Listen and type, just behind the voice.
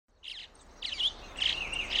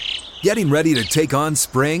Getting ready to take on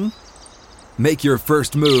spring? Make your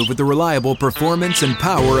first move with the reliable performance and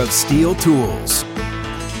power of Steel tools.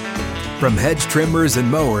 From hedge trimmers and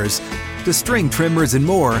mowers to string trimmers and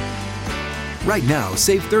more, right now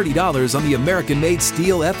save $30 on the American-made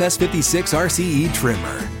Steel FS56 RCE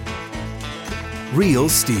trimmer. Real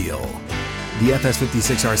Steel. The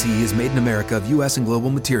FS56 RCE is made in America of U.S. and global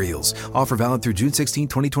materials. Offer valid through June 16,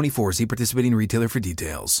 2024. See participating retailer for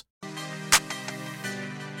details.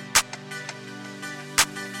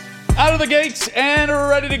 Out of the gates and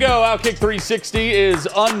ready to go. Outkick 360 is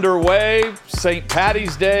underway. St.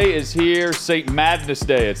 Patty's Day is here. St. Madness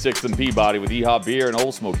Day at 6th and Peabody with Yeehaw Beer and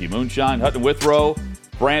Old Smoky Moonshine. Hutton Withrow,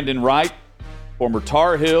 Brandan Wright, former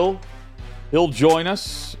Tar Heel. He'll join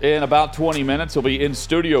us in about 20 minutes. He'll be in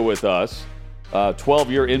studio with us.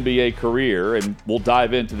 12-year NBA career, and we'll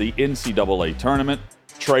dive into the NCAA tournament.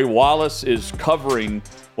 Trey Wallace is covering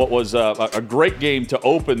what was a great game to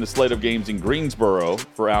open the slate of games in Greensboro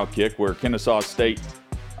for Outkick, where Kennesaw State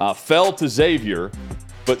fell to Xavier,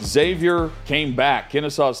 but Xavier came back.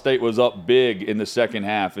 Kennesaw State was up big in the second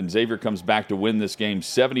half, and Xavier comes back to win this game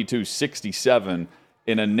 72-67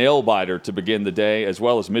 in a nail-biter to begin the day, as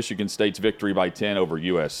well as Michigan State's victory by 10 over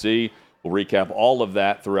USC. We'll recap all of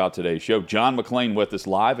that throughout today's show. John McClain with us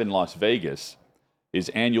live in Las Vegas. His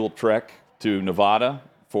annual trek to Nevada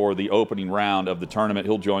for the opening round of the tournament.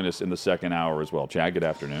 He'll join us in the second hour as well. Chad, good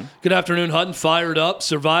afternoon. Good afternoon, Hutton. Fired up.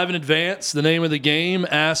 Survive and advance. The name of the game.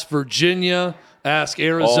 Ask Virginia. Ask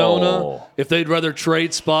Arizona if they'd rather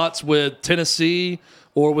trade spots with Tennessee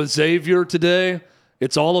or with Xavier today.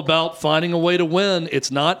 It's all about finding a way to win. It's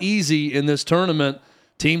not easy in this tournament.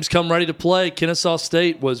 Teams come ready to play. Kennesaw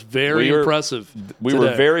State was very impressive. We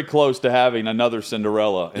were very close to having another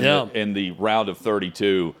Cinderella in the round of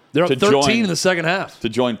 32. They're up 13 in the second half. To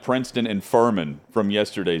join Princeton and Furman from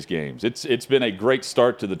yesterday's games. It's been a great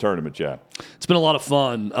start to the tournament, Chad. It's been a lot of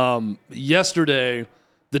fun. Yesterday,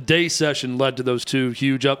 the day session led to those two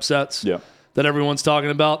huge upsets that everyone's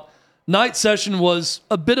talking about. Night session was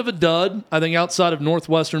a bit of a dud, I think, outside of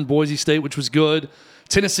Northwestern Boise State, which was good.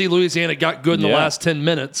 Tennessee, Louisiana got good in the last 10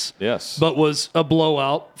 minutes, but was a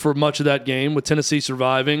blowout for much of that game with Tennessee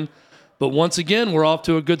surviving. But once again, we're off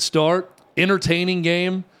to a good start. Entertaining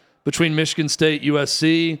game between Michigan State,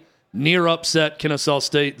 USC, near upset Kennesaw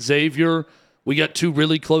State, Xavier. We got two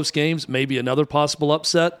really close games, maybe another possible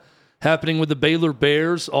upset happening with the Baylor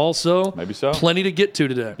Bears also. Maybe so. Plenty to get to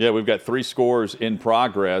today. Yeah, we've got three scores in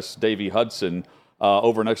progress. Davey Hudson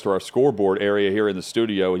over next to our scoreboard area here in the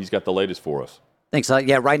studio. He's got the latest for us. Thanks.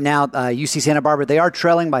 Right now, UC Santa Barbara, they are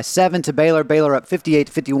trailing by 7 to Baylor. Baylor up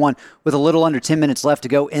 58-51 with a little under 10 minutes left to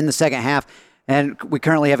go in the second half. And we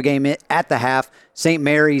currently have a game at the half. St.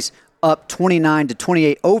 Mary's up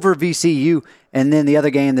 29-28 over VCU. And then the other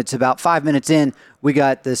game that's about 5 minutes in, we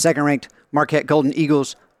got the second-ranked Marquette Golden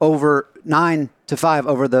Eagles over 9-5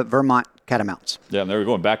 over the Vermont Catamounts. Yeah, and they were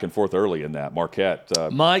going back and forth early in that. Marquette.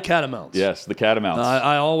 My Catamounts. Yes, the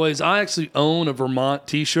Catamounts. I actually own a Vermont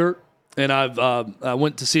T-shirt. And I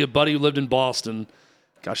went to see a buddy who lived in Boston,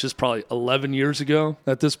 gosh, it's probably 11 years ago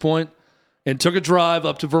at this point, and took a drive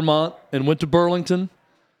up to Vermont and went to Burlington,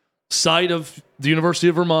 site of the University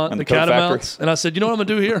of Vermont, and the Catamounts. And I said, you know what I'm going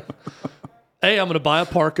to do here? A, I'm going to buy a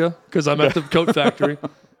parka because I'm at the coat factory.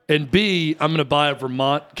 And B, I'm going to buy a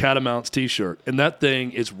Vermont Catamounts T-shirt. And that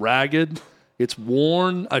thing is ragged. It's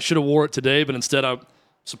worn. I should have wore it today, but instead I'm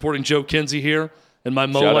supporting Joe Kinsey here in my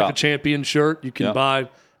Mow Like a Champion shirt. You can buy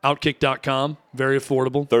Outkick.com, very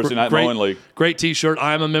affordable. Thursday Night Mowing League. Great T-shirt.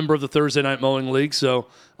 I am a member of the Thursday Night Mowing League, so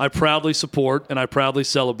I proudly support and I proudly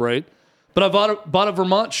celebrate. But I bought a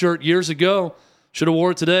Vermont shirt years ago. Should have wore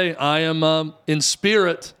it today. I am, in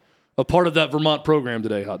spirit, a part of that Vermont program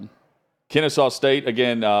today, Hutton. Kennesaw State,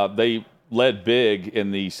 again, they led big in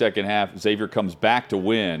the second half. Xavier comes back to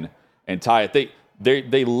win and tie it.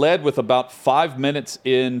 They led with about 5 minutes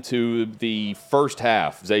into the first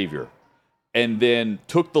half, Xavier, and then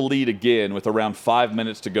took the lead again with around 5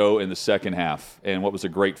 minutes to go in the second half, and what was a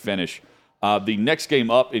great finish. The next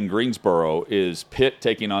game up in Greensboro is Pitt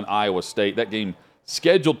taking on Iowa State. That game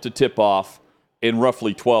scheduled to tip off in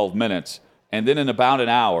roughly 12 minutes, and then in about an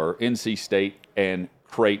hour, NC State and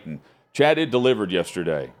Creighton. Chad, it delivered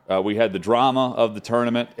yesterday. We had the drama of the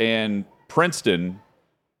tournament, and Princeton,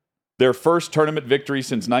 their first tournament victory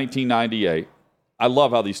since 1998. I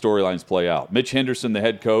love how these storylines play out. Mitch Henderson, the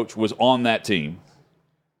head coach, was on that team.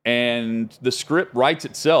 And the script writes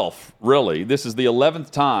itself, really. This is the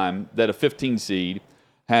 11th time that a 15 seed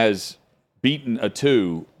has beaten a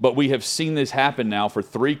 2, but we have seen this happen now for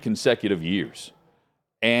 3 consecutive years.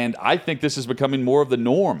 And I think this is becoming more of the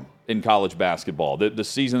norm in college basketball. The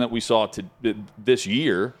season that we saw this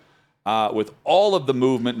year with all of the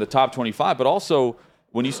movement in the top 25, but also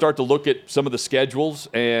when you start to look at some of the schedules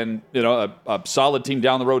and, a solid team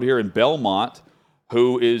down the road here in Belmont,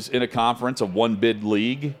 who is in a conference, a one-bid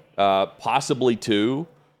league, possibly two,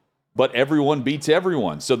 but everyone beats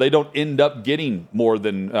everyone. So they don't end up getting more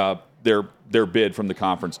than their bid from the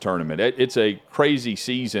conference tournament. It's a crazy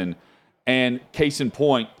season. And case in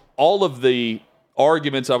point, all of the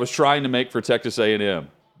arguments I was trying to make for Texas A&M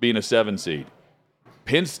being a 7 seed,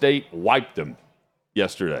 Penn State wiped them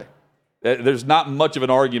yesterday. There's not much of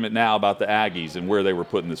an argument now about the Aggies and where they were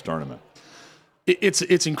put in this tournament.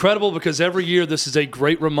 It's incredible because every year this is a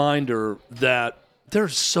great reminder that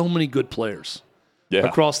there's so many good players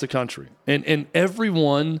across the country. And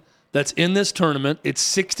everyone that's in this tournament, it's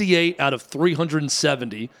 68 out of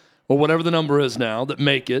 370, or whatever the number is now, that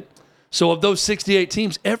make it. So of those 68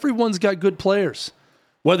 teams, everyone's got good players.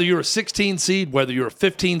 Whether you're a 16 seed, whether you're a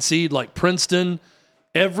 15 seed like Princeton,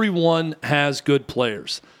 everyone has good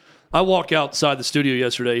players. I walk outside the studio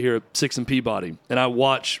yesterday here at 6th and Peabody, and I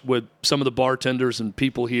watch with some of the bartenders and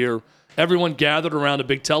people here, everyone gathered around a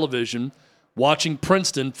big television watching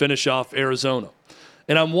Princeton finish off Arizona.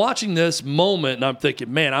 And I'm watching this moment, and I'm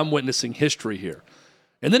thinking, man, I'm witnessing history here.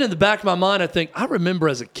 And then in the back of my mind, I think, I remember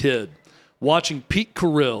as a kid watching Pete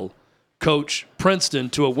Carrill coach Princeton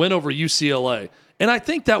to a win over UCLA. And I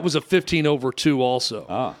think that was a 15-2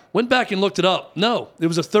 also. Went back and looked it up. No, it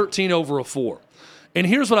was a 13-4. And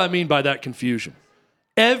here's what I mean by that confusion.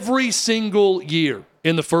 Every single year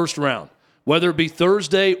in the first round, whether it be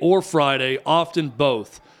Thursday or Friday, often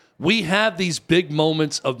both, we have these big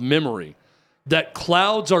moments of memory that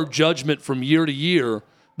clouds our judgment from year to year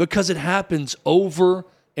because it happens over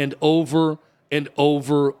and over and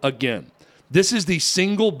over again. This is the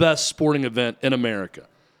single best sporting event in America.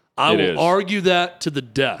 I will argue that to the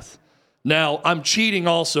death. Now, I'm cheating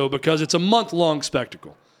also because it's a month-long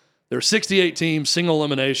spectacle. There are 68 teams, single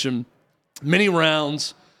elimination, many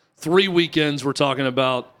rounds, 3 weekends we're talking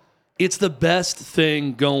about. It's the best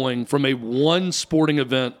thing going from a one sporting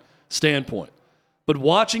event standpoint. But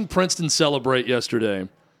watching Princeton celebrate yesterday,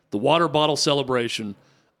 the water bottle celebration,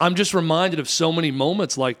 I'm just reminded of so many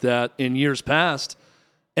moments like that in years past.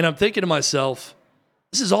 And I'm thinking to myself,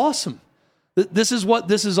 this is awesome. This is what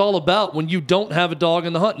this is all about when you don't have a dog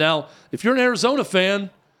in the hunt. Now, if you're an Arizona fan,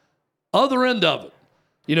 other end of it.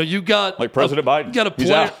 You got like President Biden. You got a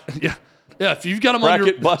player. Yeah. If you've got him bracket on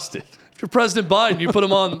your busted. If you're President Biden, you put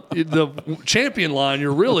him on the champion line,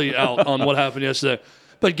 you're really out on what happened yesterday.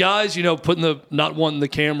 But guys, not wanting the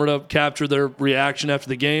camera to capture their reaction after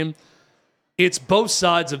the game, it's both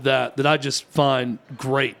sides of that I just find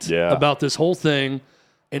great about this whole thing.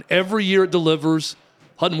 And every year it delivers.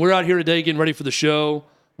 Hutton, we're out here today getting ready for the show,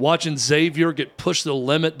 watching Xavier get pushed to the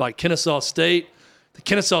limit by Kennesaw State. The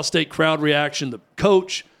Kennesaw State crowd reaction, the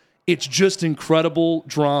coach, it's just incredible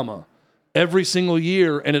drama every single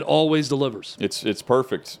year, and it always delivers. It's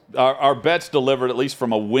perfect. Our bets delivered, at least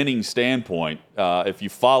from a winning standpoint. If you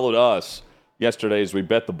followed us yesterday as we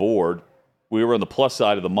bet the board, we were on the plus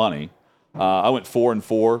side of the money. I went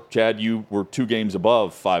 4-4. Chad, you were 2 games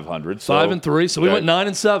above 500. So 5-3. So we went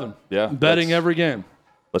 9-7. Yeah, betting every game.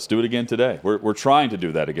 Let's do it again today. We're trying to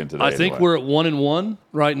do that again today. I think we're at 1-1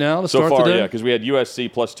 right now to start so far, the day. yeah, because we had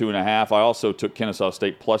USC plus 2.5. I also took Kennesaw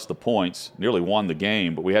State plus the points. Nearly won the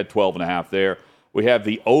game, but we had 12.5 there. We have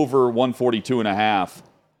the over 142.5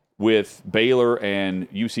 with Baylor and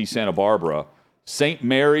UC Santa Barbara. St.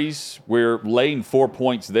 Mary's, we're laying 4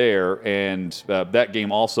 points there, and that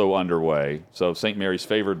game also underway. So St. Mary's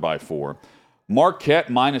favored by 4. Marquette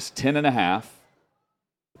minus 10.5.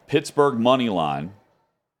 Pittsburgh money line.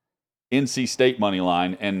 NC State money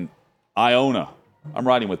line, and Iona. I'm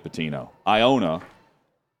riding with Patino. Iona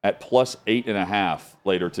at plus 8.5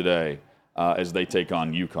 later today as they take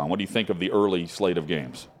on UConn. What do you think of the early slate of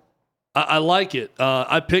games? I like it.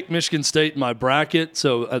 I picked Michigan State in my bracket,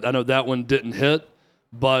 so I know that one didn't hit.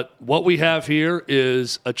 But what we have here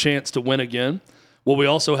is a chance to win again. What we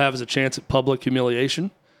also have is a chance at public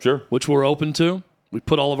humiliation, which we're open to. We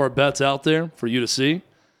put all of our bets out there for you to see.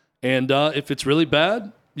 And if it's really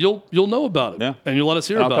bad, you'll know about it, and you'll let us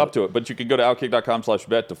hear about it. I'll come to it, but you can go to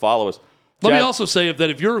outkick.com/bet to follow us. Let me also say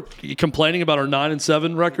if you're complaining about our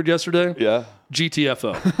 9-7 record yesterday,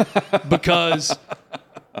 GTFO, because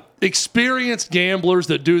experienced gamblers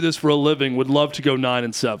that do this for a living would love to go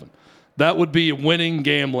 9-7. That would be winning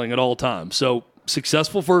gambling at all times. So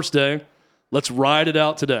successful first day. Let's ride it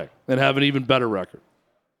out today and have an even better record.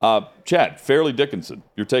 Chad, Fairleigh Dickinson,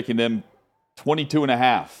 you're taking them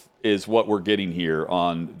 22.5. is what we're getting here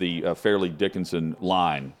on the Fairleigh Dickinson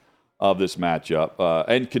line of this matchup.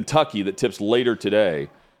 And Kentucky, that tips later today,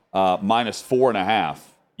 minus 4.5.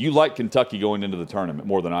 you like Kentucky going into the tournament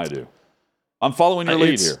more than I do. I'm following your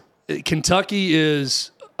lead here. Kentucky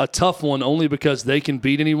is a tough one only because they can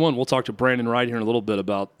beat anyone. We'll talk to Brandan Wright here in a little bit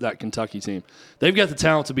about that Kentucky team. They've got the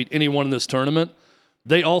talent to beat anyone in this tournament.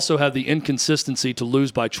 They also have the inconsistency to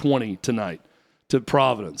lose by 20 tonight to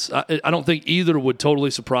Providence. I don't think either would totally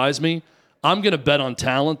surprise me. I'm going to bet on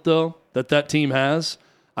talent, though, that team has.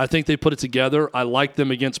 I think they put it together. I like them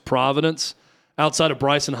against Providence. Outside of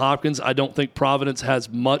Bryson Hopkins, I don't think Providence has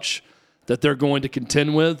much that they're going to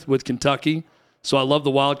contend with Kentucky. So I love the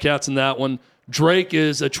Wildcats in that one. Drake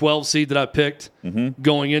is a 12 seed that I picked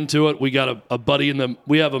going into it. We got a buddy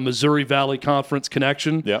we have a Missouri Valley Conference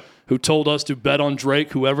connection who told us to bet on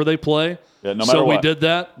Drake whoever they play. Yeah, no matter so what. We did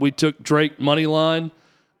that. We took Drake money line.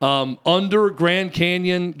 Under Grand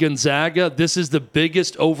Canyon, Gonzaga, this is the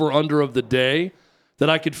biggest over-under of the day that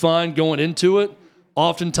I could find going into it.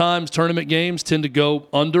 Oftentimes, tournament games tend to go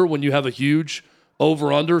under when you have a huge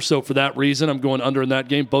over-under. So for that reason, I'm going under in that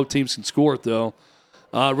game. Both teams can score it, though.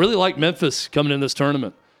 Really like Memphis coming in this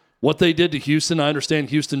tournament. What they did to Houston, I understand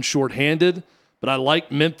Houston's shorthanded, but I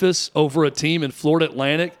like Memphis over a team in Florida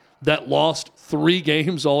Atlantic that lost 3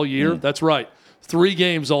 games all year. That's right. 3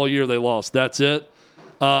 games all year they lost. That's it.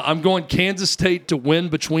 I'm going Kansas State to win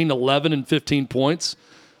between 11 and 15 points.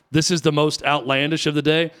 This is the most outlandish of the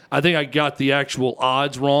day. I think I got the actual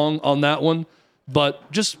odds wrong on that one,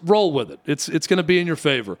 but just roll with it. It's going to be in your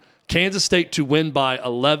favor. Kansas State to win by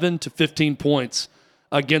 11 to 15 points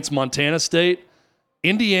against Montana State.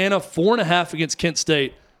 Indiana, 4.5 against Kent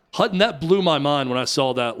State. Hutton, that blew my mind when I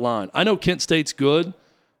saw that line. I know Kent State's good,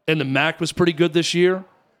 and the MAC was pretty good this year,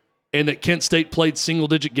 and that Kent State played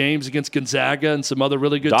single-digit games against Gonzaga and some other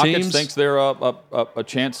really good teams. Dockets thinks they're a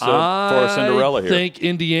chance for a Cinderella here. I think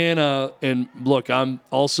Indiana, and look, I'm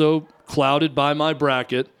also clouded by my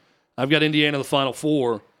bracket. I've got Indiana in the Final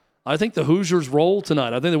Four. I think the Hoosiers roll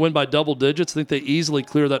tonight. I think they win by double digits. I think they easily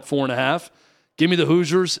clear that 4.5. Give me the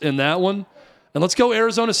Hoosiers in that one. And let's go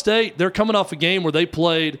Arizona State. They're coming off a game where they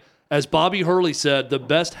played, as Bobby Hurley said, the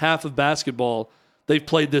best half of basketball they've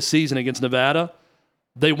played this season against Nevada.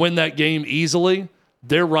 They win that game easily.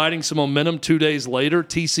 They're riding some momentum 2 days later.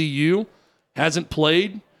 TCU hasn't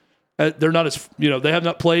played. They're not as, they have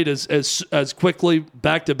not played as quickly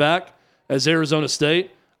back-to-back as Arizona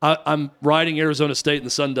State. I'm riding Arizona State and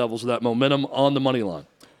the Sun Devils with that momentum on the money line.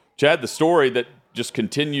 Chad, the story that just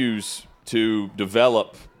continues to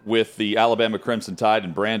develop with the Alabama Crimson Tide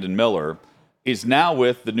and Brandon Miller is now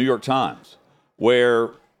with the New York Times,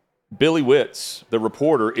 where Billy Witz, the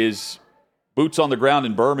reporter, is boots on the ground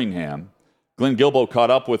in Birmingham. Glenn Gilbo caught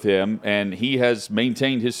up with him, and he has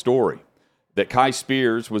maintained his story that Kai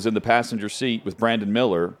Spears was in the passenger seat with Brandon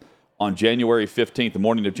Miller on January 15th, the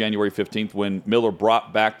morning of January 15th, when Miller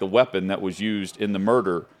brought back the weapon that was used in the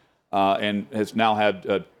murder and has now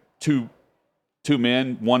had two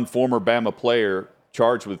men, one former Bama player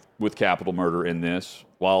charged with capital murder in this,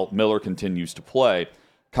 while Miller continues to play.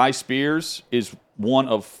 Kai Spears is one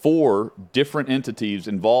of 4 different entities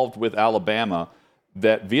involved with Alabama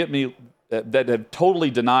that that have totally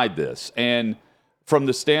denied this. And from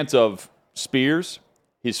the stance of Spears,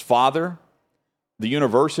 his father, the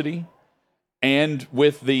university, and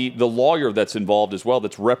with the lawyer that's involved as well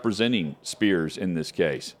that's representing Spears in this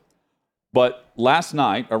case. But last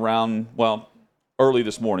night around, early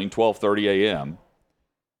this morning, 12:30 a.m.,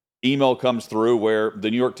 email comes through where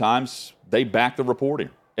the New York Times, they back the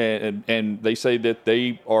reporting. And they say that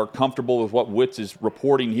they are comfortable with what Witz is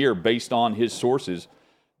reporting here based on his sources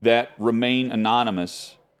that remain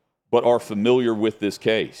anonymous but are familiar with this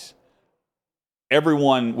case.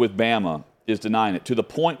 Everyone with Bama is denying it, to the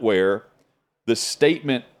point where the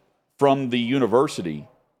statement from the university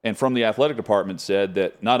and from the athletic department said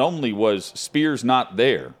that not only was Spears not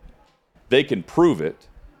there, they can prove it.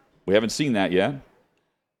 We haven't seen that yet.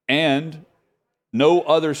 And no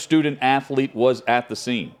other student athlete was at the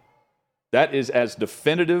scene. That is as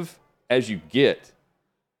definitive as you get.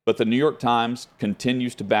 But the New York Times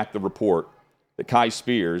continues to back the report that Kai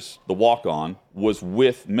Spears, the walk-on, was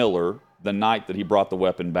with Miller the night that he brought the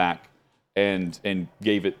weapon back and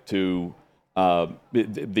gave it to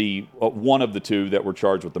the one of the 2 that were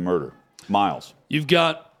charged with the murder. Miles. You've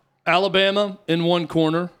got Alabama in one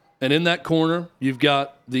corner, and in that corner, you've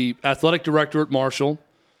got the athletic director at Marshall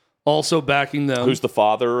also backing them. Who's the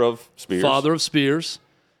father of Spears? Father of Spears.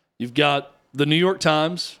 You've got the New York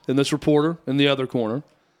Times and this reporter in the other corner.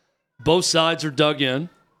 Both sides are dug in.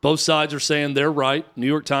 Both sides are saying they're right. New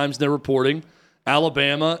York Times, they're reporting.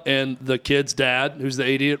 Alabama and the kid's dad, who's the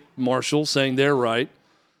idiot Marshall, saying they're right.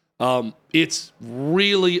 It's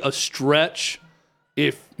really a stretch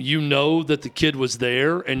if you know that the kid was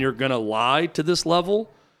there and you're going to lie to this level.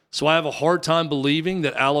 So I have a hard time believing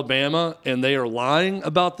that Alabama and they are lying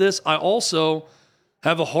about this. I also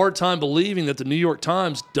have a hard time believing that the New York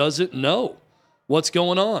Times doesn't know what's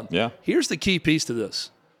going on. Yeah. Here's the key piece to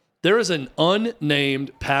this. There is an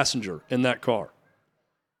unnamed passenger in that car.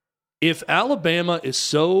 If Alabama is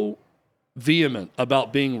so vehement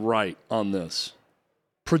about being right on this,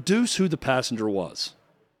 produce who the passenger was.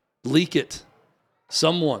 Leak it.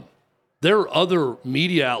 Someone. There are other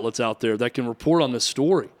media outlets out there that can report on this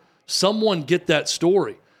story. Someone get that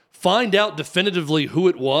story. Find out definitively who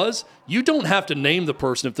it was. You don't have to name the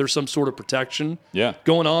person if there's some sort of protection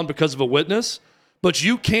going on because of a witness, but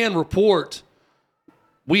you can report,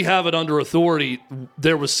 we have it under authority,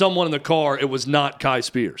 there was someone in the car, it was not Kai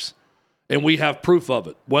Spears. And we have proof of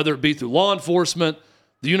it, whether it be through law enforcement,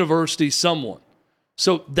 the university, someone.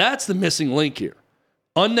 So that's the missing link here.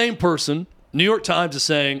 Unnamed person, New York Times is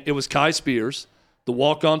saying it was Kai Spears, the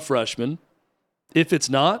walk-on freshman. If it's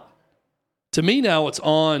not, to me now it's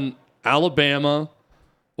on Alabama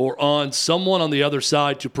or on someone on the other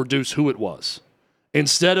side to produce who it was.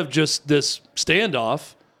 Instead of just this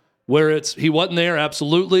standoff where it's he wasn't there,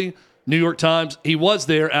 absolutely. New York Times, he was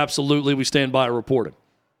there, absolutely. We stand by reporting.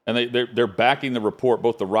 And they're backing the report,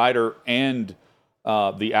 both the writer and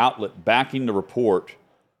the outlet backing the report,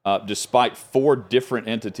 despite 4 different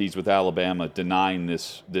entities with Alabama denying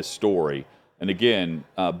this story. And again,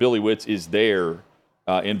 Billy Witz is there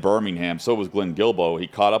in Birmingham. So was Glenn Gilbo. He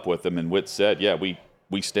caught up with him, and Witz said, yeah,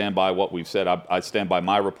 we stand by what we've said. I stand by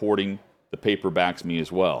my reporting. The paper backs me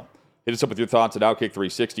as well. Hit us up with your thoughts at Outkick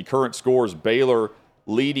 360. Current scores, Baylor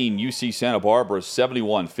leading UC Santa Barbara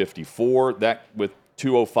 71-54. That with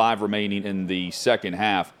 2:05 remaining in the second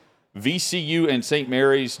half. VCU and St.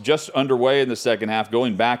 Mary's just underway in the second half,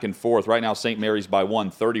 going back and forth. Right now, St. Mary's by 1,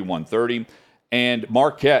 31-30. And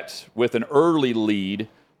Marquette with an early lead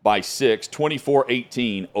by 6,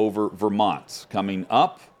 24-18 over Vermont. Coming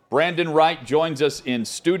up, Brandan Wright joins us in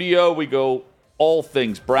studio. We go all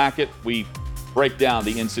things bracket. We break down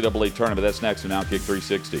the NCAA tournament. That's next on Outkick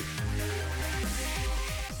 360.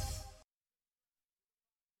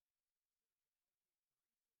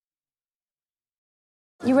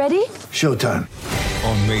 You ready? Showtime.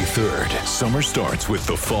 On May 3rd, summer starts with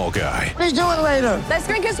The Fall Guy. Let's do it later. Let's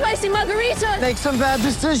drink a spicy margarita. Make some bad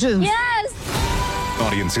decisions. Yes!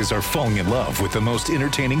 Audiences are falling in love with the most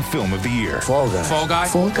entertaining film of the year. Fall Guy. Fall Guy?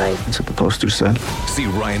 Fall guy. That's what the poster said. See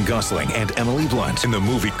Ryan Gosling and Emily Blunt in the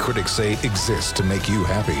movie critics say exists to make you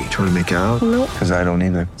happy. Trying to make it out? Nope. Because I don't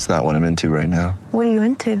either. It's not what I'm into right now. What are you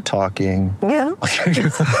into? Talking. Yeah.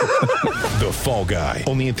 The Fall Guy.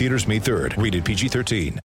 Only in theaters May 3rd. Rated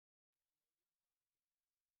PG-13.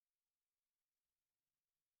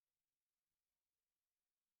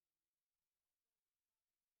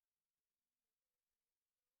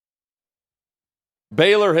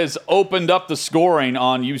 Baylor has opened up the scoring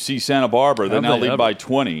on UC Santa Barbara. They now lead by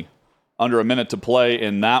 20. Under a minute to play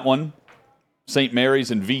in that one. St. Mary's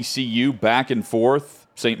and VCU back and forth.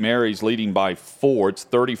 St. Mary's leading by 4. It's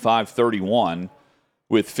 35-31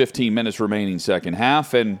 with 15 minutes remaining second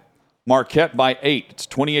half. And Marquette by 8. It's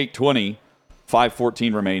 28-20,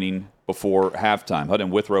 5:14 remaining before halftime.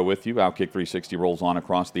 Hutton Withrow with you. Outkick 360 rolls on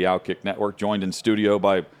across the Outkick Network. Joined in studio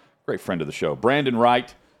by a great friend of the show, Brandan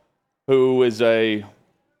Wright, who is a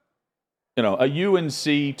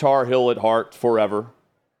UNC Tar Heel at heart forever,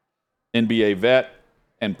 NBA vet,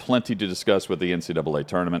 and plenty to discuss with the NCAA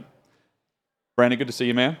tournament. Brandon, good to see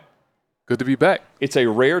you, man. Good to be back. It's a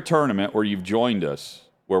rare tournament where you've joined us,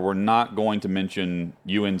 where we're not going to mention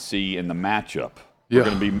UNC in the matchup. We're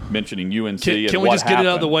going to be mentioning UNC. Can we just get it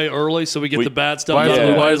out of the way early so we get the bad stuff might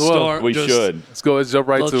as well. start? We should. Let's go. Let's jump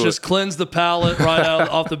right to it. Let's just cleanse the palate right out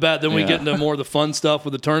off the bat. Then we get into more of the fun stuff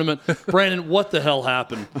with the tournament. Brandon, what the hell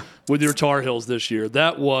happened with your Tar Heels this year?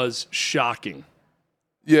 That was shocking.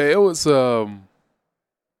 Yeah, it was. It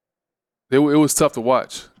was tough to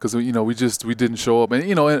watch because we didn't show up, and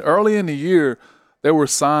and early in the year there were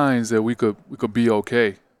signs that we could be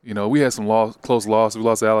okay. We had some close losses. We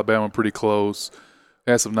lost to Alabama pretty close.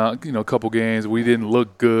 Had some couple games we didn't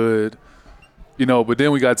look good, but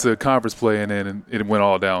then we got to conference play and then it went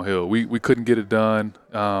all downhill. We couldn't get it done.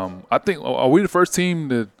 I think are we the first team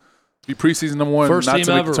to be preseason number one first not team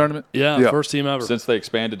to make ever. the tournament? Yeah, first team ever since they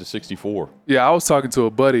expanded to 64. Yeah, I was talking to a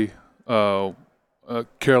buddy,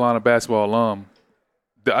 Carolina basketball alum.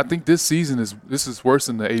 I think this season is worse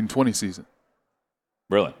than the 8-20 season.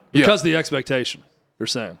 Really? Because of the expectation, you're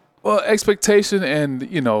saying? Well, expectation and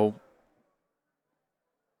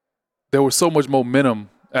there was so much momentum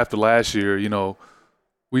after last year,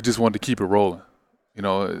 we just wanted to keep it rolling.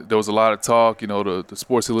 There was a lot of talk, the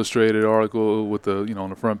Sports Illustrated article with the, on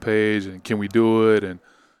the front page and can we do it? And,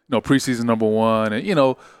 preseason number one,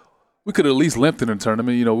 and we could at least limped in the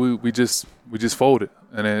tournament. We just folded,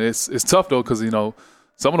 and then it's tough though because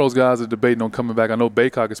some of those guys are debating on coming back. I know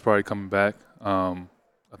Baycock is probably coming back.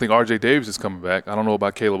 I think R.J. Davis is coming back. I don't know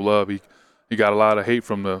about Caleb Love. He got a lot of hate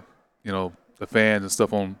from the fans and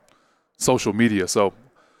stuff on social media. So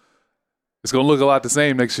it's going to look a lot the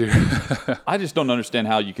same next year. I just don't understand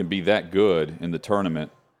how you can be that good in the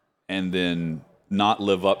tournament and then not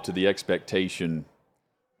live up to the expectation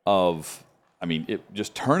of,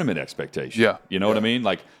 just tournament expectation. Yeah. You know what I mean?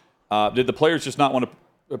 Like, did the players just not want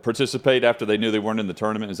to participate after they knew they weren't in the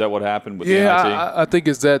tournament? Is that what happened with the NIT? I think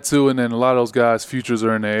it's that too. And then a lot of those guys' futures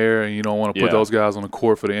are in the air, and you don't want to put those guys on the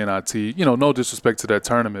court for the NIT. No disrespect to that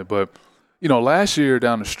tournament, but last year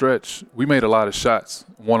down the stretch, we made a lot of shots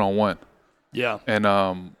one-on-one. Yeah. And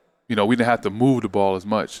we didn't have to move the ball as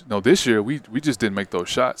much. This year we just didn't make those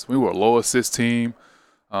shots. We were a low assist team,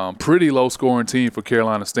 pretty low scoring team for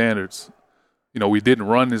Carolina standards. We didn't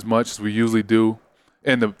run as much as we usually do.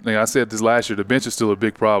 And I said this last year, the bench is still a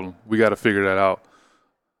big problem. We got to figure that out.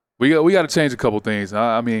 We got to change a couple things.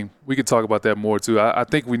 We could talk about that more too. I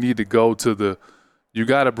think we need to go to you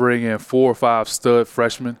got to bring in 4 or 5 stud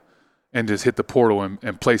freshmen and just hit the portal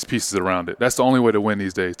and place pieces around it. That's the only way to win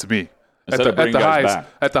these days, to me. At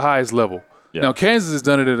the highest level. Yeah. Now, Kansas has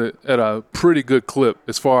done it at a pretty good clip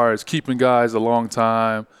as far as keeping guys a long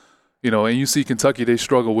time. And you see Kentucky, they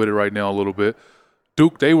struggle with it right now a little bit.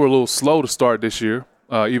 Duke, they were a little slow to start this year,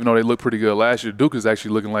 even though they looked pretty good last year. Duke is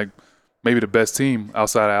actually looking like maybe the best team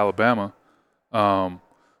outside of Alabama.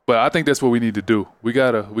 But I think that's what we need to do. We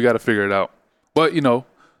gotta figure it out. But,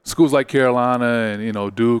 schools like Carolina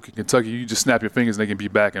and, Duke and Kentucky, you just snap your fingers and they can be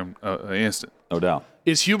back in an instant. No doubt.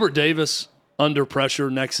 Is Hubert Davis under pressure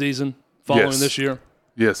next season following this year?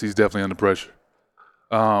 Yes, he's definitely under pressure.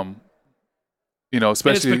 Especially – and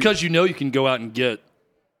it's because you can go out and get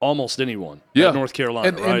almost anyone at North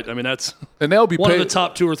Carolina, right? That's and they'll be one of the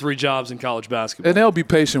top 2 or 3 jobs in college basketball. And they'll be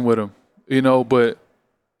patient with him, but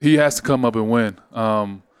he has to come up and win.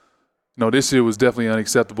 This year was definitely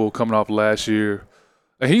unacceptable coming off last year.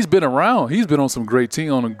 And he's been around. He's been on some great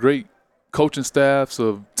teams, on a great coaching staffs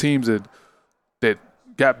of teams that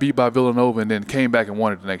got beat by Villanova and then came back and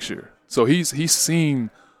won it the next year. So he's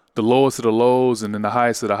seen the lowest of the lows and then the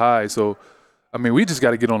highest of the highs. So, we just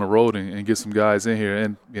got to get on the road and get some guys in here.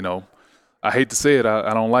 And, I hate to say it,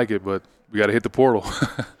 I don't like it, but we got to hit the portal.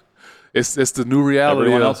 It's the new reality.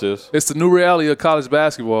 Everyone else is. It's the new reality of college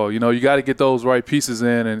basketball. You got to get those right pieces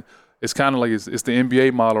in, and it's kind of like it's the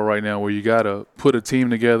NBA model right now where you got to put a team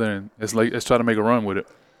together and let's try to make a run with it.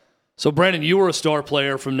 So, Brandon, you were a star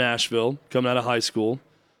player from Nashville coming out of high school.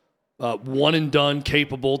 One-and-done,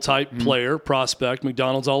 capable type player, prospect,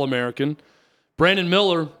 McDonald's All-American. Brandon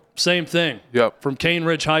Miller, same thing. Yep. From Cane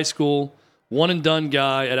Ridge High School, one-and-done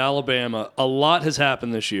guy at Alabama. A lot has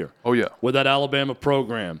happened this year. Oh, yeah. With that Alabama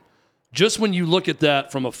program. Just when you look at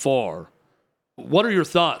that from afar, what are your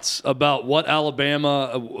thoughts about what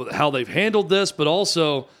Alabama, how they've handled this, but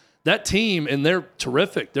also that team, and they're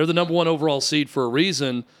terrific. They're the number 1 overall seed for a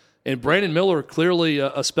reason, and Brandon Miller, clearly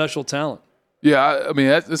a special talent. Yeah,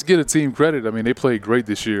 let's get a team credit. They played great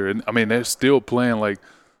this year, and, they're still playing like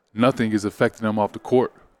nothing is affecting them off the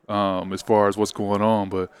court as far as what's going on.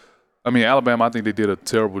 But, Alabama, I think they did a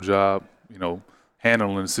terrible job,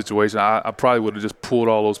 handling the situation. I probably would have just pulled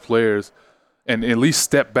all those players and at least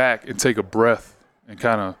step back and take a breath and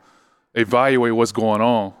kind of evaluate what's going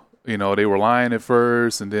on. They were lying at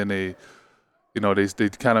first, and then they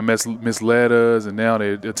kind of misled us, and now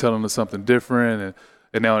they're telling us something different,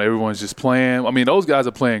 and now everyone's just playing. Those guys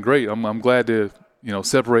are playing great. I'm glad they're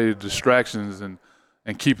separated distractions and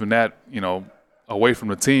keeping that away from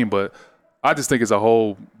the team. But I just think it's a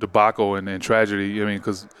whole debacle and tragedy.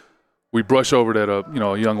 Because we brush over that a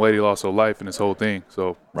young lady lost her life in this whole thing.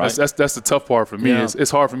 So that's the tough part for me. Yeah.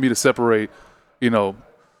 It's hard for me to separate. I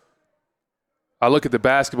look at the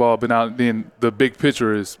basketball, but now then the big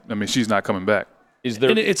picture is, she's not coming back.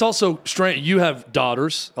 And it's also strange. You have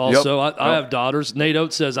daughters also. Yep. I have daughters. Nate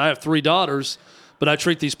Oates says, I have 3 daughters, but I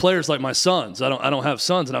treat these players like my sons. I don't have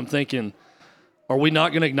sons. And I'm thinking, are we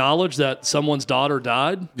not going to acknowledge that someone's daughter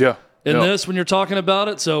died? Yeah. In this, when you're talking about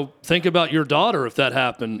it? So think about your daughter if that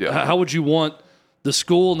happened. Yeah. How would you want the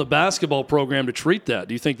school and the basketball program to treat that?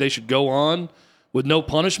 Do you think they should go on with no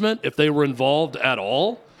punishment if they were involved at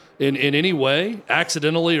all? In any way,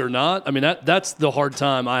 accidentally or not? That's the hard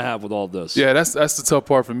time I have with all this. Yeah, that's the tough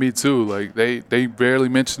part for me too. Like they barely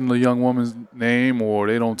mention the young woman's name, or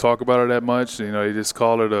they don't talk about her that much. They just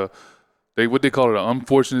call it an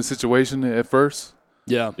unfortunate situation at first.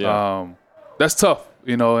 Yeah. That's tough.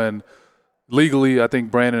 And legally, I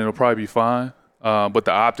think Brandon will probably be fine. But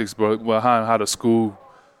the optics behind how the school,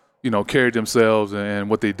 carried themselves and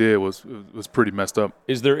what they did was pretty messed up.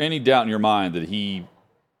 Is there any doubt in your mind that he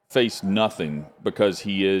faced nothing because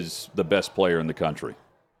he is the best player in the country?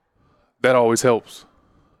 That always helps.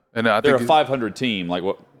 And I they're think a 500 team. Like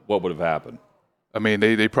what would have happened? I mean,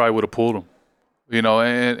 they probably would have pulled him.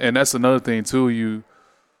 And that's another thing too. You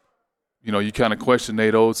kind of question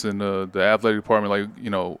Nate Oates and the athletic department,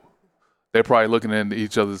 like, they're probably looking in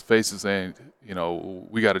each other's faces saying,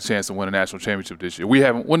 we got a chance to win a national championship this year.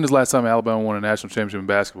 When was the last time Alabama won a national championship in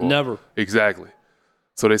basketball? Never. Exactly.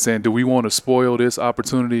 So they're saying, do we want to spoil this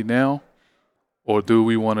opportunity now, or do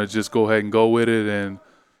we want to just go ahead and go with it and,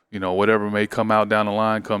 whatever may come out down the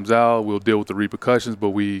line comes out, we'll deal with the repercussions, but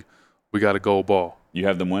we got a gold ball. You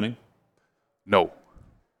have them winning? No.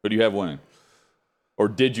 Who do you have winning? Or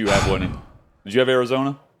did you have winning? Did you have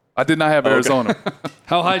Arizona? I did not have Arizona.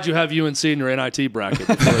 How high did you have UNC in your NIT bracket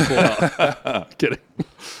before they pulled out? Kidding.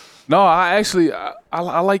 No, I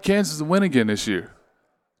like Kansas to win again this year,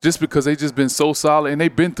 just because they just been so solid, and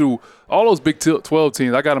they've been through all those Big 12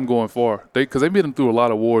 teams. I got them going far because they've been through a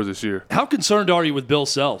lot of wars this year. How concerned are you with Bill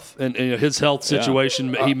Self and his health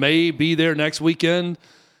situation? Yeah. He may be there next weekend.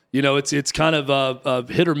 It's kind of a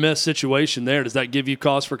hit or miss situation there. Does that give you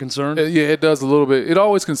cause for concern? Yeah, it does a little bit. It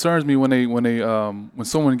always concerns me when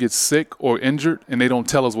someone gets sick or injured and they don't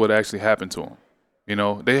tell us what actually happened to them.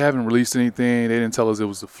 They haven't released anything. They didn't tell us it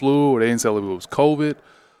was the flu, or they didn't tell us it was COVID.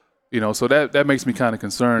 So that makes me kind of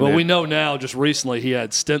concerned. Well, we know now. Just recently, he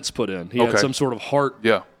had stents put in. He had some sort of heart.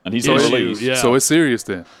 Yeah, and he's released. Yeah. So it's serious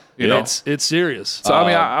then. It's serious. So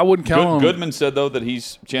I wouldn't count on. Goodman said though that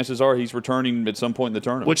chances are he's returning at some point in the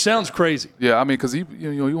tournament, which sounds crazy. Yeah, because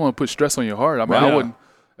you want to put stress on your heart. I wouldn't.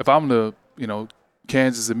 If I'm the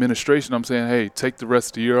Kansas administration, I'm saying, hey, take the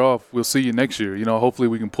rest of the year off. We'll see you next year. Hopefully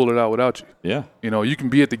we can pull it out without you. Yeah. You can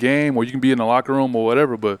be at the game or you can be in the locker room or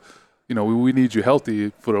whatever, but we need you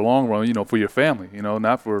healthy for the long run. For your family.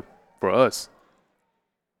 Not for us.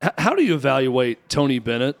 How do you evaluate Tony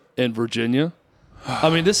Bennett in Virginia?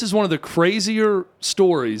 I mean, this is one of the crazier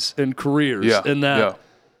stories in careers in that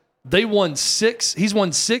he's won 6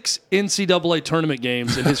 NCAA tournament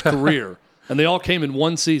games in his career, and they all came in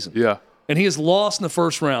one season. Yeah. And he has lost in the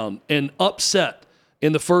first round and upset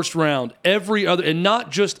in the first round every other, and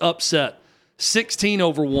not just upset, 16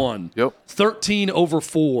 over 1, 13 over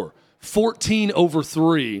 4, 14 over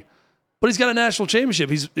 3. But he's got a national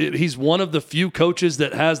championship. He's one of the few coaches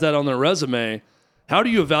that has that on their resume. How do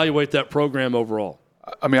you evaluate that program overall?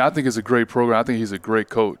 I mean, I think it's a great program. I think he's a great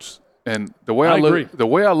coach. And the way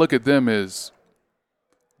I look at them is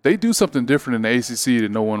they do something different in the ACC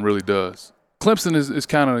that no one really does. Clemson is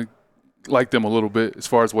kind of like them a little bit as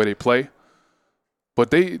far as the way they play. But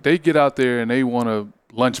they get out there and they want to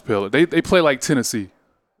lunch pill it. They play like Tennessee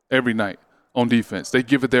every night on defense. They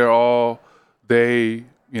give it their all. They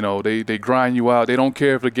grind you out. They don't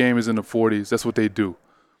care if the game is in the 40s. That's what they do.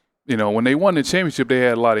 When they won the championship, they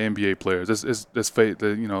had a lot of NBA players.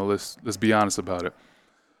 Let's be honest about it.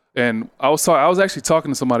 And I was actually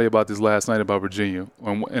talking to somebody about this last night about Virginia,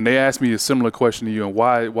 and they asked me a similar question to you and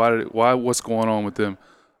why what's going on with them.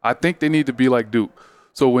 I think they need to be like Duke.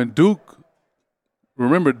 So when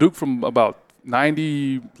remember Duke from about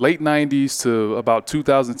late 90s to about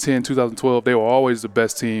 2010, 2012, they were always the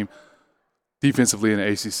best team defensively in the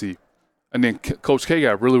ACC. And then Coach K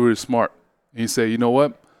got really, really smart. He said, you know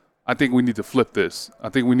what? I think we need to flip this. I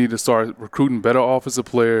think we need to start recruiting better offensive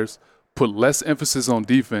players, put less emphasis on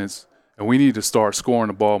defense, and we need to start scoring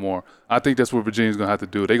the ball more. I think that's what Virginia's going to have to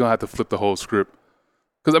do. They're going to have to flip the whole script.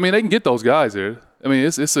 Because, they can get those guys there.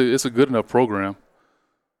 It's a good enough program.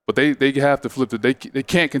 But they have to flip it. They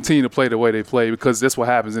can't continue to play the way they play because that's what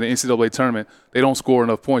happens in the NCAA tournament. They don't score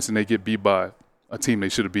enough points and they get beat by a team they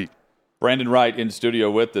should have beat. Brandan Wright in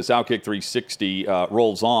studio with us. Outkick 360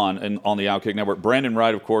 rolls on and on the Outkick Network. Brandan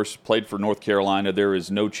Wright, of course, played for North Carolina. There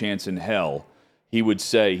is no chance in hell he would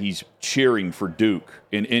say he's cheering for Duke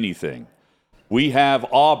in anything. We have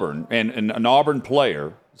Auburn and an Auburn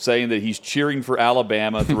player saying that he's cheering for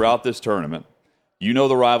Alabama throughout this tournament. You know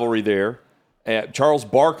the rivalry there. Charles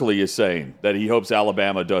Barkley is saying that he hopes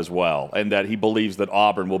Alabama does well and that he believes that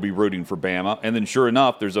Auburn will be rooting for Bama. And then sure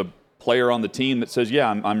enough, there's a player on the team that says, yeah,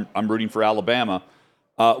 I'm rooting for Alabama.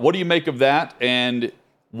 What do you make of that? And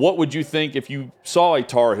what would you think if you saw a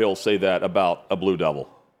Tar Heel say that about a Blue Devil?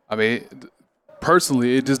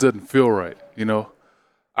 Personally, it just doesn't feel right.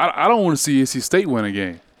 I don't want to see NC State win a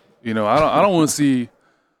game. I don't want to see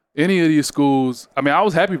any of these schools. I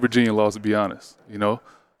was happy Virginia lost, to be honest.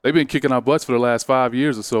 They've been kicking our butts for the last 5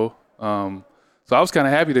 years or so. So I was kind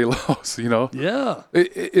of happy they lost, Yeah.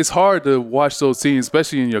 It's hard to watch those teams,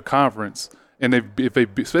 especially in your conference, and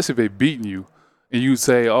especially if they've beaten you, and you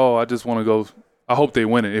say, "Oh, I just want to go. I hope they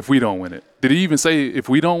win it. If we don't win it." Did he even say if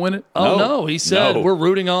we don't win it? Oh no, he said we're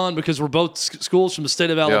rooting on because we're both schools from the state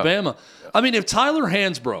of Alabama. Yeah. I mean, if Tyler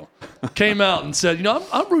Hansbrough came out and said,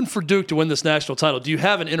 I'm rooting for Duke to win this national title, do you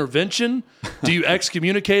have an intervention? Do you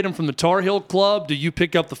excommunicate him from the Tar Heel Club? Do you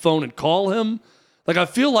pick up the phone and call him? Like, I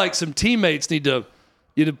feel like some teammates need to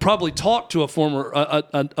probably talk to a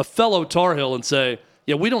fellow Tar Heel and say,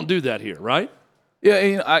 yeah, we don't do that here, right? Yeah,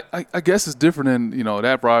 and I guess it's different than,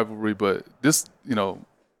 that rivalry, but this,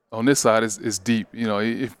 on this side is deep.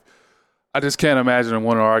 If I just can't imagine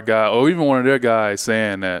one of our guys or even one of their guys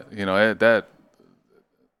saying that,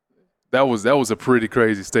 that was a pretty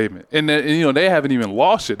crazy statement. And they haven't even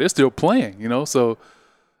lost it. They're still playing, so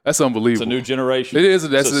that's unbelievable. It's a new generation. It is.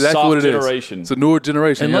 That's exactly what it generation. is. It's a newer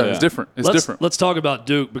generation. It's different. It's different. Let's talk about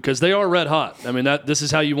Duke because they are red hot. I mean, this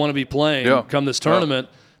is how you want to be playing come this tournament.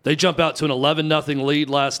 Yeah. They jump out to an 11-0 lead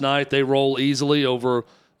last night. They roll easily over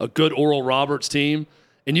a good Oral Roberts team.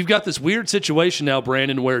 And you've got this weird situation now,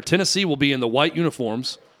 Brandon, where Tennessee will be in the white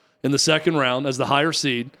uniforms in the second round as the higher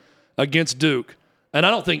seed against Duke. And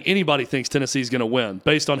I don't think anybody thinks Tennessee's going to win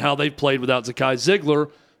based on how they've played without Zakai Ziegler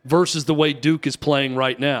versus the way Duke is playing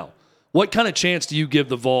right now. What kind of chance do you give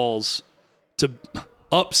the Vols to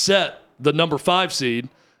upset the number 5 seed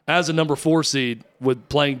as a number 4 seed with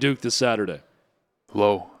playing Duke this Saturday?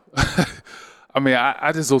 Low. I mean,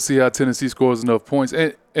 I just don't see how Tennessee scores enough points.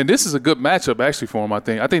 And this is a good matchup, actually, for them, I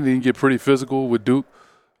think. I think they can get pretty physical with Duke.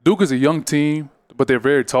 Duke is a young team, but they're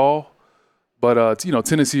very tall. But,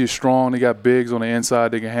 Tennessee is strong. They got bigs on the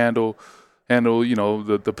inside. They can handle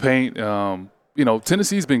the paint.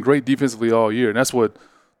 Tennessee's been great defensively all year, and that's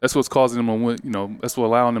what's causing them to win. That's what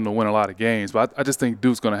allowing them to win a lot of games. But I just think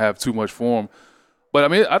Duke's going to have too much for them. But, I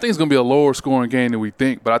mean, I think it's going to be a lower scoring game than we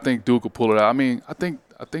think, but I think Duke will pull it out. I mean, I think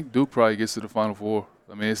Duke probably gets to the Final Four.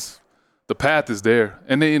 I mean, the path is there.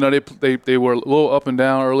 And they were a little up and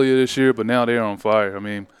down earlier this year, but now they're on fire. I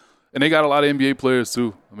mean, and they got a lot of NBA players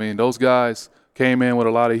too. I mean, those guys came in with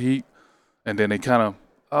a lot of heat, and then they kind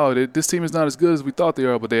of, this team is not as good as we thought they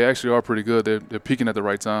are, but they actually are pretty good. They're peaking at the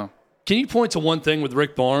right time. Can you point to one thing with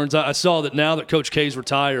Rick Barnes? I saw that now that Coach K's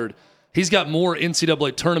retired, he's got more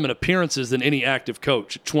NCAA tournament appearances than any active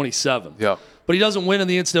coach at 27. Yeah. But he doesn't win in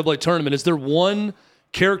the NCAA tournament. Is there one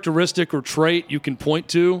characteristic or trait you can point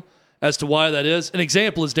to as to why that is? An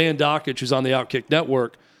example is Dan Dockich, who's on the Outkick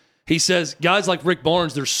Network. He says guys like Rick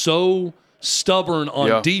Barnes, they're so stubborn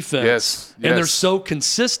on defense and they're so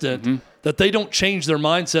consistent that they don't change their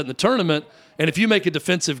mindset in the tournament. And if you make a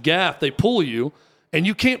defensive gaffe, they pull you, and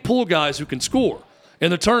you can't pull guys who can score.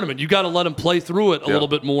 In the tournament, you got to let them play through it a little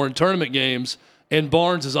bit more in tournament games, and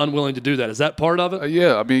Barnes is unwilling to do that. Is that part of it?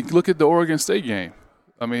 Yeah. I mean, look at the Oregon State game.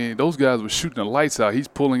 I mean, those guys were shooting the lights out. He's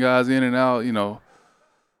pulling guys in and out,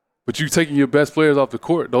 But you taking your best players off the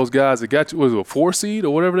court. Those guys that got you, was it a 4 seed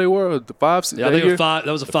or whatever they were, the 5 seed? Yeah, I think that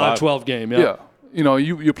was a 5-12 game. Yeah.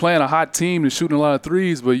 You're playing a hot team that's shooting a lot of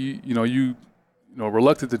threes, but you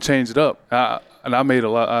reluctant to change it up. I made a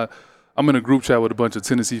lot. I'm in a group chat with a bunch of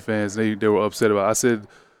Tennessee fans. They were upset about it. I said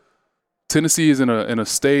Tennessee is in a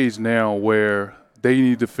stage now where they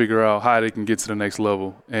need to figure out how they can get to the next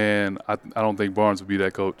level, and I don't think Barnes would be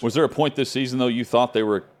that coach. Was there a point this season though you thought they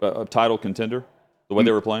were a title contender the way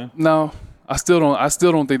they were playing? No, I still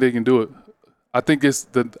don't think they can do it. I think it's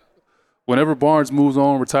whenever Barnes moves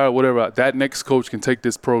on, retire, whatever, that next coach can take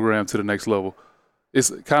this program to the next level.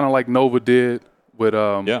 It's kind of like Nova did with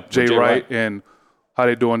Jay Wright and how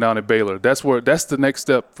they're doing down at Baylor. That's the next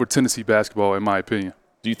step for Tennessee basketball, in my opinion.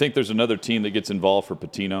 Do you think there's another team that gets involved for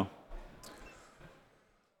Pitino?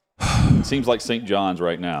 It seems like St. John's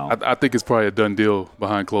right now. I think it's probably a done deal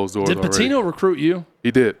behind closed doors. Did Pitino recruit you?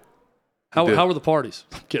 He did. How were the parties?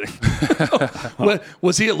 I'm kidding.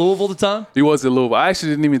 Was he at Louisville at the time? He was at Louisville. I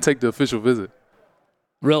actually didn't even take the official visit.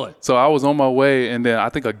 Really? So I was on my way, and then I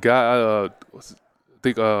think a guy, what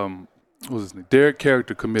was his name? Derek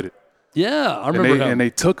Character committed. Yeah, I remember him. And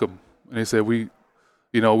they took him, and they said, we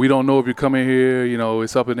don't know if you're coming here.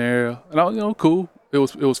 It's up in the air. And I was, cool. It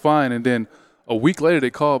was fine. And then a week later,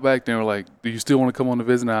 they called back. They were like, "Do you still want to come on the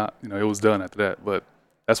visit?" Now, it was done after that. But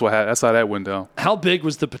that's how that went down. How big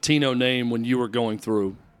was the Pitino name when you were going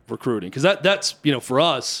through recruiting? Because that's for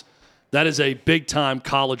us, that is a big time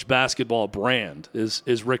college basketball brand.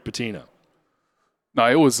 Is Rick Pitino? No,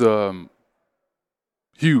 it was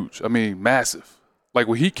huge. I mean, massive. Like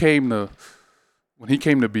when he came to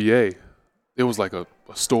BA, it was like a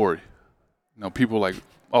story. People like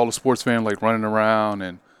all the sports fans like running around,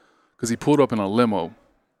 and because he pulled up in a limo,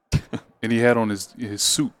 and he had on his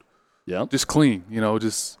suit, yeah, just clean,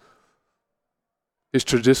 his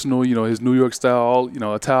traditional, his New York style,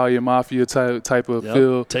 Italian mafia type of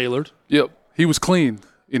feel. Tailored. Yep. He was clean.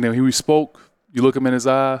 He spoke. You look him in his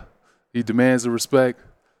eye. He demands the respect.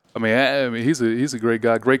 I mean, he's a great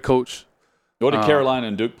guy, great coach. What did Carolina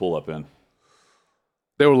and Duke pull up in?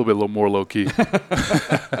 They were a little bit more low key.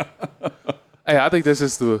 Hey, I think that's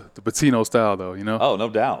just the Pitino style, though. Oh, no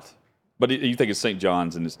doubt. But you think it's St.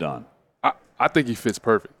 John's and it's done? I think he fits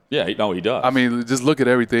perfect. Yeah, he does. I mean, just look at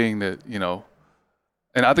everything that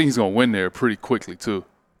and I think he's going to win there pretty quickly too.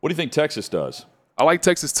 What do you think Texas does? I like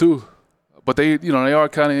Texas too, but they are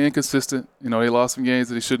kind of inconsistent. They lost some games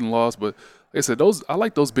that they shouldn't have lost, but like I said, I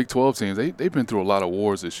like those Big 12 teams. They've been through a lot of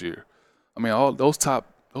wars this year. I mean, all those top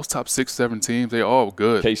 6, 7 teams, they're all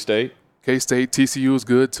good. K-State, TCU is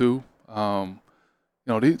good too.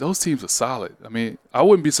 Those teams are solid. I mean, I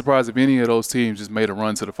wouldn't be surprised if any of those teams just made a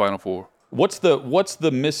run to the Final Four. What's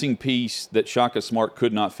the missing piece that Shaka Smart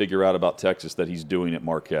could not figure out about Texas that he's doing at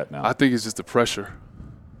Marquette now? I think it's just the pressure.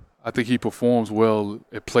 I think he performs well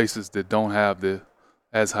at places that don't have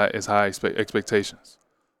as high expectations.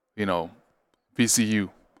 VCU,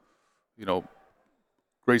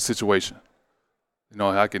 great situation.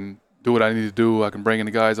 I can do what I need to do. I can bring in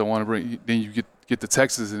the guys I want to bring. Then you get to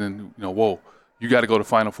Texas, and then whoa, you got to go to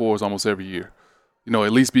Final Fours almost every year.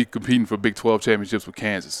 At least be competing for Big 12 championships with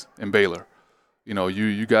Kansas and Baylor. You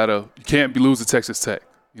can't be losing Texas Tech.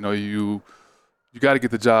 You got to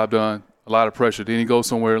get the job done. A lot of pressure. Then you go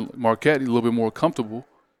somewhere, Marquette, he's a little bit more comfortable.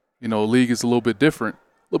 League is a little bit different, a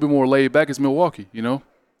little bit more laid back. It's Milwaukee.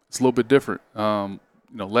 It's a little bit different.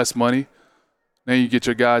 Less money. Then you get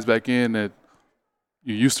your guys back in that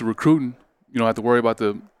you're used to recruiting. You don't have to worry about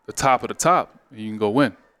the top of the top, and you can go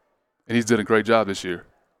win. And he's done a great job this year.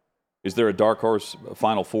 Is there a dark horse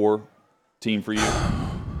Final Four team for you?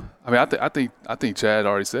 I mean, I think Chad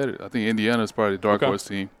already said it. I think Indiana is probably the dark horse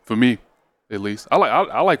team for me, at least. I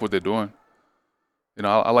like what they're doing.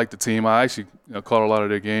 I like the team. I actually caught a lot of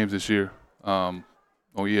their games this year on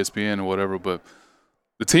ESPN or whatever. But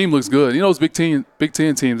the team looks good. Those Big Ten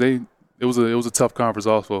teams. It was a tough conference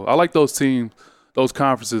also. I like those teams, those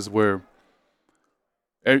conferences where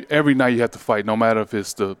every night you have to fight, no matter if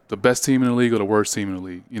it's the best team in the league or the worst team in the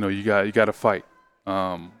league. You got to fight.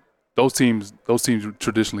 Those teams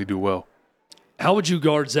traditionally do well. How would you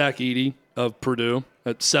guard Zach Edey of Purdue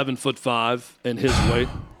at 7'5" and his weight?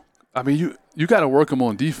 I mean, you got to work him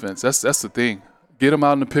on defense. That's the thing. Get him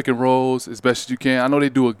out in the pick and rolls as best as you can. I know they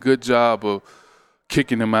do a good job of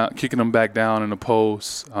kicking him back down in the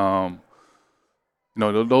post.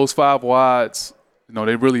 Those 5 wides.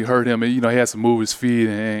 They really hurt him. He has to move his feet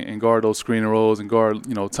and guard those screen and rolls and guard,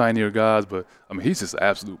 tinier guys. But, I mean, he's just an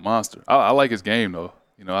absolute monster. I like his game, though.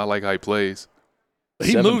 I like how he plays.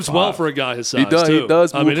 He moves well for a guy his size, He does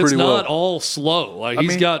move it's pretty well. not all slow.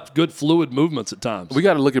 He's got good fluid movements at times. We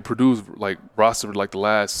got to look at Purdue's, roster, the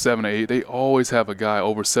last 7 or 8. They always have a guy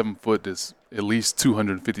over 7 foot that's at least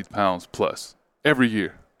 250 pounds plus every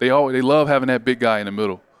year. They love having that big guy in the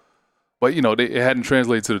middle. But, it hadn't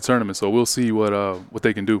translated to the tournament, so we'll see what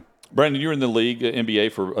they can do. Brandan, you're in the league,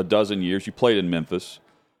 NBA, for a dozen years. You played in Memphis.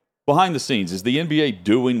 Behind the scenes, is the NBA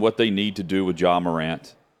doing what they need to do with Ja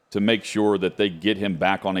Morant to make sure that they get him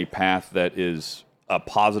back on a path that is a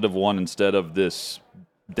positive one instead of this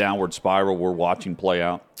downward spiral we're watching play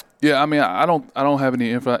out? Yeah, I mean, I don't have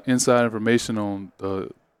any inside information on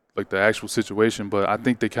the actual situation, but I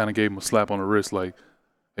think they kind of gave him a slap on the wrist, like,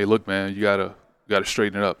 hey, look, man, you gotta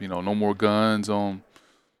straighten it up. No more guns on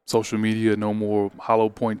social media, no more hollow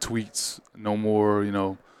point tweets, no more,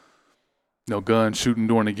 gun shooting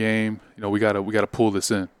during the game. We gotta pull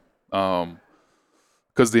this in.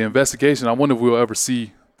 Because the investigation, I wonder if we'll ever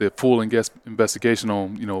see the full investigation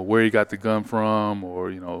on, where he got the gun from, or,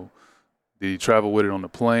 did he travel with it on the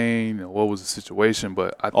plane? What was the situation?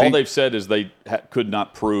 But I think all they've said is they could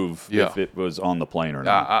not prove if it was on the plane or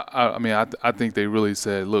not. I think they really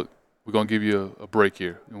said, look, we're gonna give you a break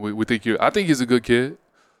here. And we think I think he's a good kid,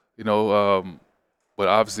 but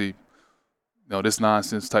obviously, this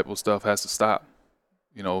nonsense type of stuff has to stop.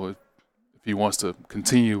 If he wants to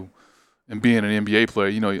continue and being an NBA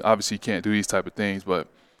player, obviously he can't do these type of things. But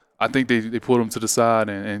I think they pulled him to the side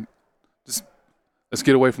and just let's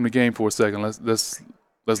get away from the game for a second. Let's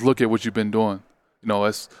look at what you've been doing.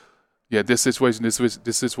 This situation,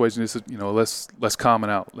 let's calm it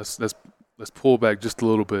out. Let's pull back just a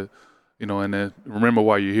little bit, and then remember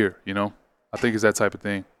why you're here. I think it's that type of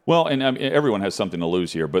thing. Well, and everyone has something to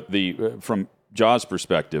lose here, but from Ja's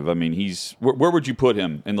perspective, I mean, where would you put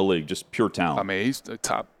him in the league? Just pure talent. I mean, he's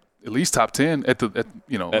at least top 10 at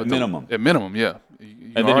minimum. At minimum, yeah.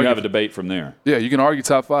 And then you have a debate from there. Yeah, you can argue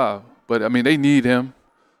top 5, but I mean, they need him.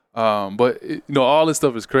 But all this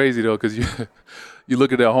stuff is crazy though, because you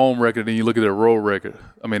look at their home record and you look at their road record.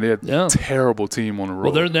 I mean, they're a terrible team on the road.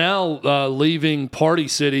 Well, they're now leaving party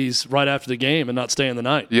cities right after the game and not staying the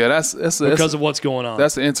night. Yeah, that's because of what's going on.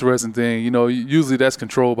 That's the interesting thing. Usually that's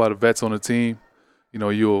controlled by the vets on the team.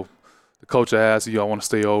 The coach asks you, I want to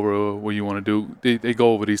stay over, what you want to do. They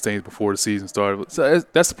go over these things before the season started. So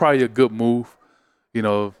that's probably a good move.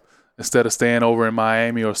 Instead of staying over in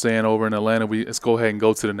Miami or staying over in Atlanta, let's go ahead and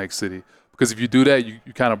go to the next city. Because if you do that, you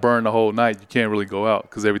kind of burn the whole night. You can't really go out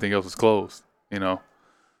because everything else is closed.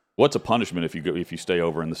 What's a punishment if you stay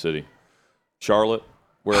over in the city? Charlotte?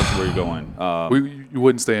 Where else are you going? You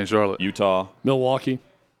wouldn't stay in Charlotte. Utah? Milwaukee?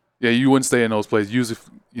 Yeah, you wouldn't stay in those places. Usually,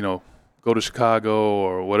 go to Chicago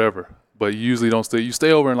or whatever. But you usually don't stay. You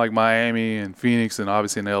stay over in like Miami and Phoenix and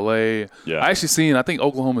obviously in L.A. Yeah. I think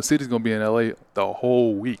Oklahoma City's going to be in L.A. the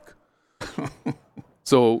whole week.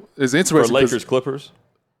 So it's interesting. For Lakers Clippers?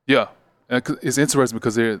 Yeah. And it's interesting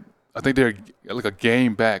because I think they're like a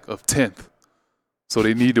game back of 10th. So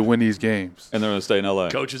they need to win these games. And they're going to stay in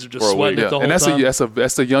L.A. Coaches are just sweating it the whole and time.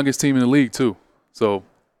 That's the youngest team in the league too. So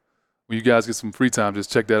when you guys get some free time,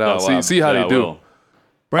 just check that out. See how they do.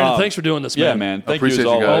 Brandon, thanks for doing this, man. Yeah, man. Thank you as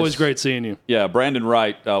always. Always great seeing you. Yeah, Brandon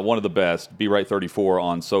Wright, one of the best. BWright34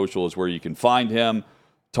 on social is where you can find him.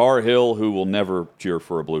 Tar Heel, who will never cheer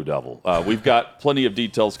for a Blue Devil. We've got plenty of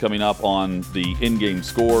details coming up on the in-game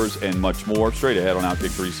scores and much more straight ahead on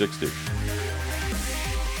Outkick 360.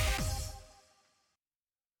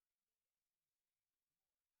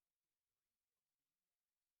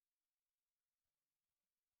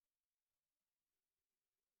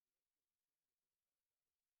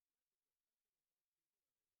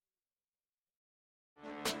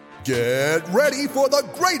 Get ready for the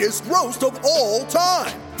greatest roast of all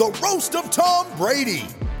time, the Roast of Tom Brady,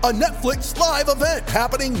 a Netflix live event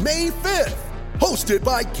happening May 5th. Hosted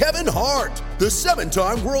by Kevin Hart, the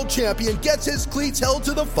 7-time world champion gets his cleats held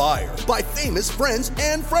to the fire by famous friends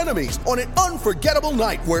and frenemies on an unforgettable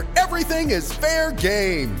night where everything is fair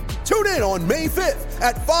game. Tune in on May 5th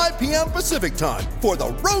at 5 p.m. Pacific time for the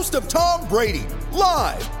Roast of Tom Brady,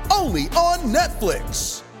 live only on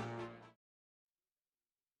Netflix.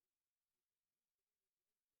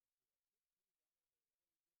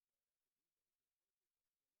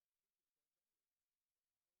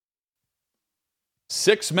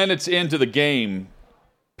 Six minutes into the game,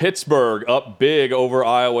 Pittsburgh up big over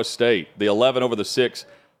Iowa State. The 11 over the 6,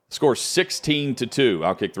 score 16-2.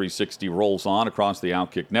 Outkick 360 rolls on across the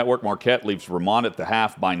Outkick network. Marquette leaves Vermont at the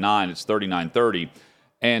half by 9. It's 39-30.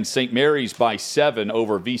 And St. Mary's by 7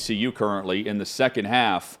 over VCU currently in the second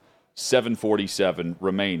half, 7:47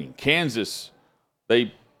 remaining. Kansas,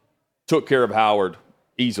 they took care of Howard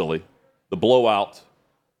easily. The blowout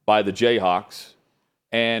by the Jayhawks.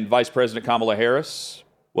 And Vice President Kamala Harris,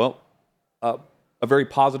 a very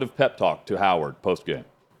positive pep talk to Howard postgame.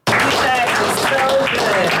 You guys were so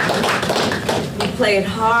good. You played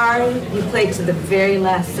hard. You played to the very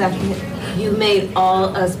last second. You made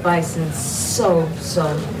all us Bisons so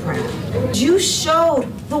proud. You showed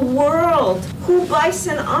the world who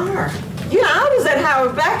Bison are. I was at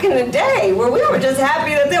Howard back in the day where we were just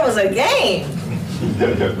happy that there was a game.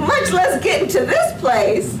 Much less getting to this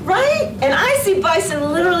place, right? And I see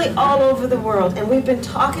Bison literally all over the world, and we've been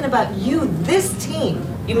talking about you, this team.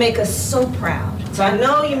 You make us so proud. So I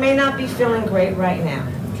know you may not be feeling great right now,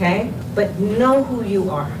 okay? But know who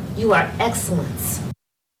you are. You are excellence.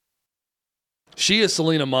 She is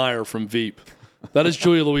Selena Meyer from Veep. That is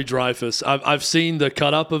Julia Louis-Dreyfus. I've seen the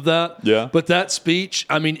cut-up of that. Yeah. But that speech,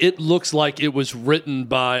 it looks like it was written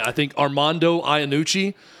by, I think, Armando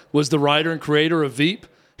Iannucci, was the writer and creator of Veep.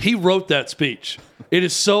 He wrote that speech. It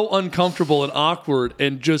is so uncomfortable and awkward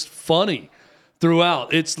and just funny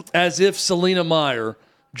throughout. It's as if Selena Meyer,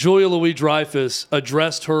 Julia Louis-Dreyfus,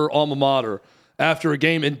 addressed her alma mater after a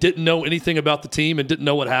game and didn't know anything about the team and didn't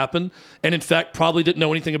know what happened, and in fact probably didn't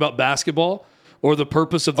know anything about basketball or the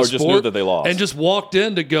purpose of the sport. Or just knew that they lost. And just walked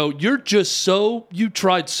in to go, you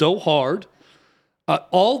tried so hard.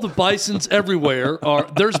 All the Bisons everywhere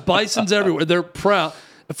there's Bisons everywhere. They're proud.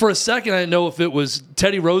 For a second, I didn't know if it was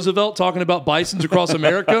Teddy Roosevelt talking about bisons across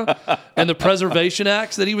America and the preservation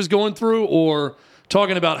acts that he was going through, or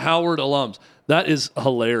talking about Howard alums. That is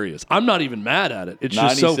hilarious. I'm not even mad at it. It's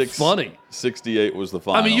just so funny. 68 was the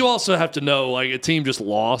final. You also have to know, a team just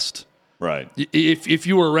lost. Right. If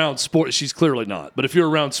you were around sports, she's clearly not. But if you're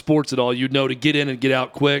around sports at all, you'd know to get in and get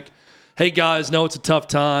out quick. Hey, guys, know it's a tough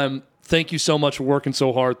time. Thank you so much for working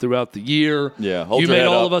so hard throughout the year. Yeah, you made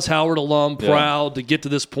all of us Howard alum proud to get to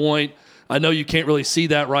this point. I know you can't really see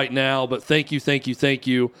that right now, but thank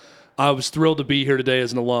you. I was thrilled to be here today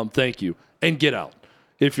as an alum. Thank you. And get out.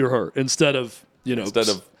 if you're hurt instead of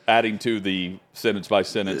adding to the sentence by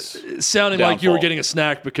sentence. Sounding downfall. like you were getting a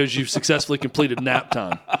snack because you've successfully completed nap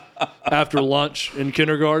time after lunch in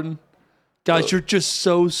kindergarten. Guys, you're just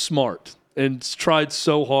so smart and tried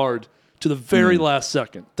so hard to the very last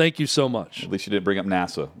second. Thank you so much. At least you didn't bring up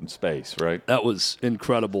NASA and space, right? That was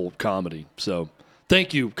incredible comedy. So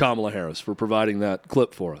thank you, Kamala Harris, for providing that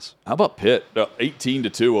clip for us. How about Pitt?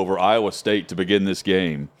 18-2 over Iowa State to begin this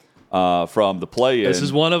game. From the play-in this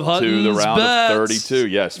is one of Hutton's to the round bets. of 32.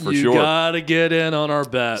 Yes, for you sure. You got to get in on our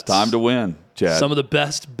bets. It's time to win, Chad. Some of the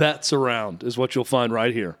best bets around is what you'll find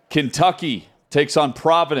right here. Kentucky takes on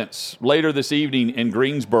Providence later this evening in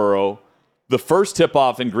Greensboro. The first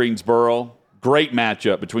tip-off in Greensboro, great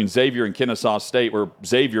matchup between Xavier and Kennesaw State, where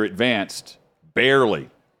Xavier advanced barely.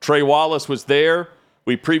 Trey Wallace was there.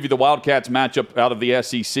 We preview the Wildcats matchup out of the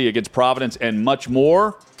SEC against Providence and much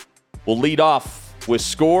more. We'll lead off with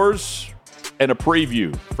scores and a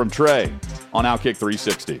preview from Trey on Outkick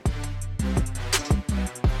 360.